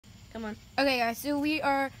Come on. Okay, guys, so we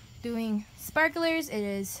are doing sparklers. It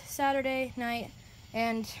is Saturday night,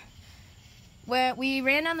 and we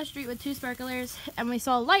ran down the street with 2 sparklers, and we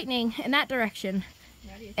saw lightning in that direction.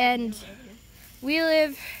 And we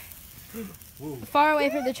live far away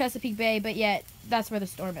from the Chesapeake Bay, but yet that's where the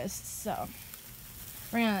storm is. So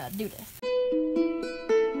we're gonna do this.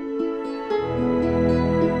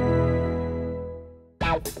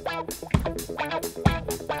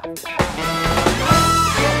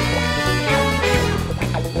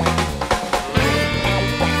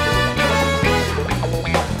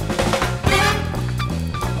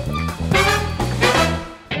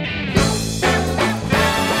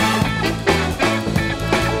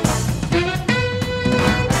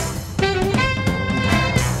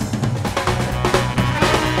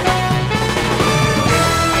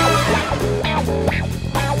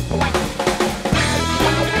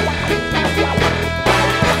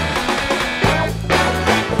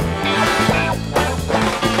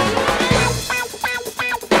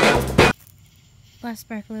 Last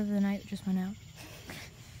sparkler of the night just went out.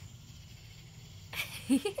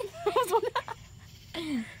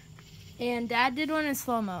 And Dad did one in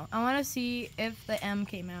slow-mo. I want to see if the M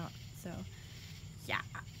came out. So, yeah.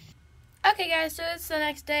 Okay, guys, so it's the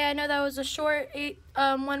next day. I know that was a short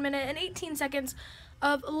 1 minute and 18 seconds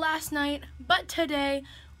of last night, but today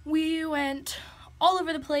we went all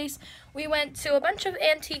over the place. We went to a bunch of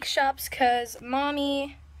antique shops because Mom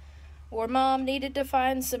needed to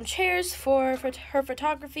find some chairs for her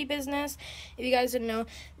photography business. If you guys didn't know,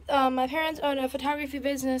 my parents own a photography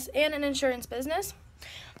business and an insurance business.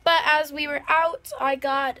 But as we were out, I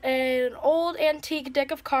got an old antique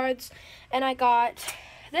deck of cards, and I got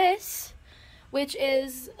this, which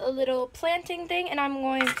is a little planting thing, and I'm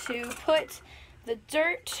going to put the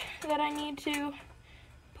dirt that I need to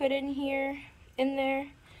put in there,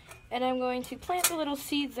 and I'm going to plant the little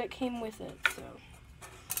seeds that came with it. So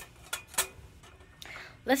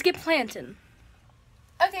let's get planting.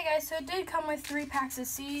 Okay, guys, so it did come with 3 packs of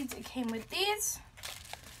seeds. It came with these,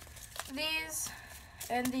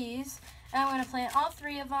 and these. And I'm going to plant all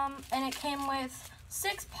 3 of them. And it came with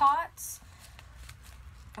 6 pots.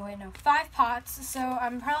 Oh, wait, no, 5 pots. So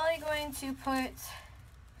I'm probably going to put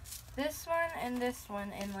this one and this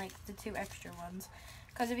one in, like, the 2 extra ones.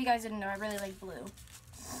 Because if you guys didn't know, I really like blue.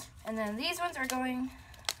 And then these ones are going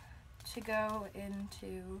to go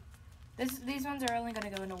into... These ones are only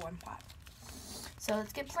going to go into 1 pot. So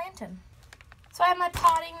let's get planting. So I have my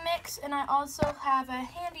potting mix, and I also have a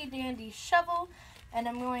handy dandy shovel, and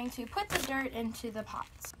I'm going to put the dirt into the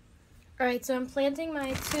pots. Alright, so I'm planting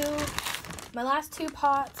my last 2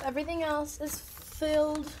 pots. Everything else is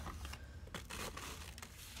filled.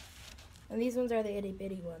 And these ones are the itty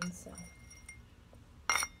bitty ones, so.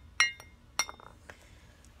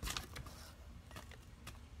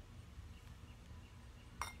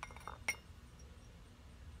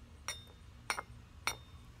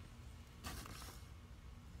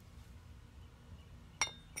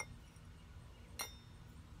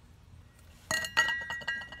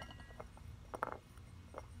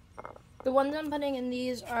 The ones I'm putting in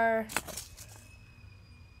these are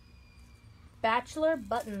bachelor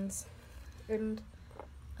buttons, and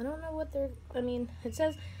I don't know what it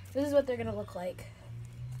says this is what they're gonna look like.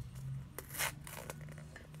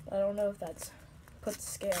 I don't know if that's put to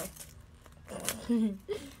scale.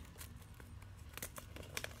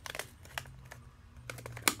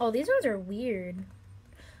 Oh, these ones are weird.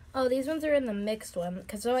 Oh, these ones are in the mixed one,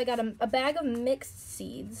 so I got a bag of mixed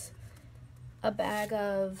seeds, a bag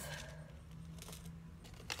of,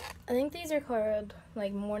 I think these are called,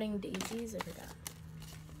 like, morning daisies. I forgot.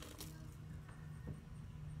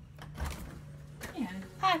 Yeah.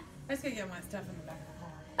 Hi. I just gotta get my stuff in the back of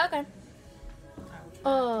the car. Okay.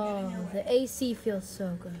 Oh, the AC feels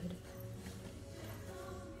so good.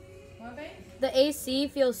 What, babe? The AC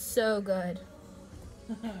feels so good.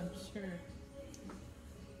 I'm sure.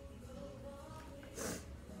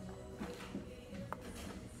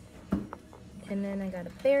 And then I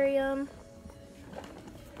gotta bury them.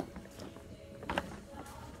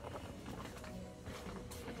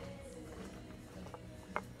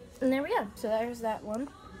 And there we go. So there's that one.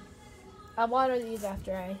 I'll water these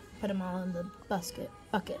after I put them all in the bucket.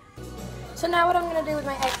 So now what I'm going to do with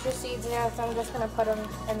my extra seeds now is I'm just going to put them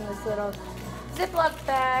in this little Ziploc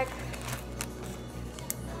bag.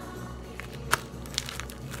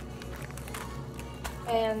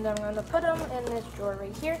 And I'm going to put them in this drawer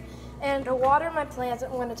right here. And to water my plants,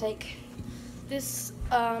 I'm going to take this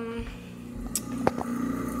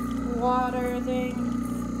water thing.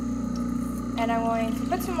 And I'm going to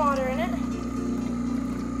put some water in it.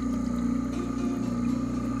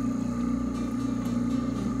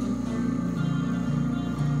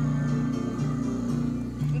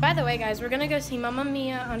 By the way, guys, we're going to go see Mamma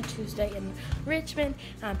Mia on Tuesday in Richmond.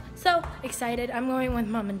 I'm so excited. I'm going with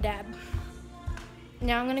Mom and Dad.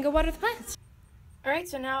 Now I'm going to go water the plants. Alright,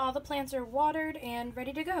 so now all the plants are watered and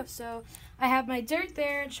ready to go. So I have my dirt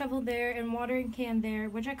there, and shovel there, and watering can there,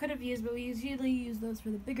 which I could have used, but we usually use those for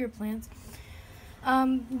the bigger plants.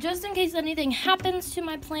 Just in case anything happens to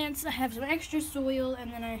my plants, I have some extra soil,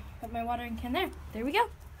 and then I put my watering can there. There we go.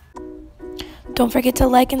 Don't forget to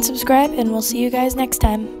like and subscribe, and we'll see you guys next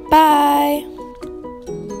time. Bye!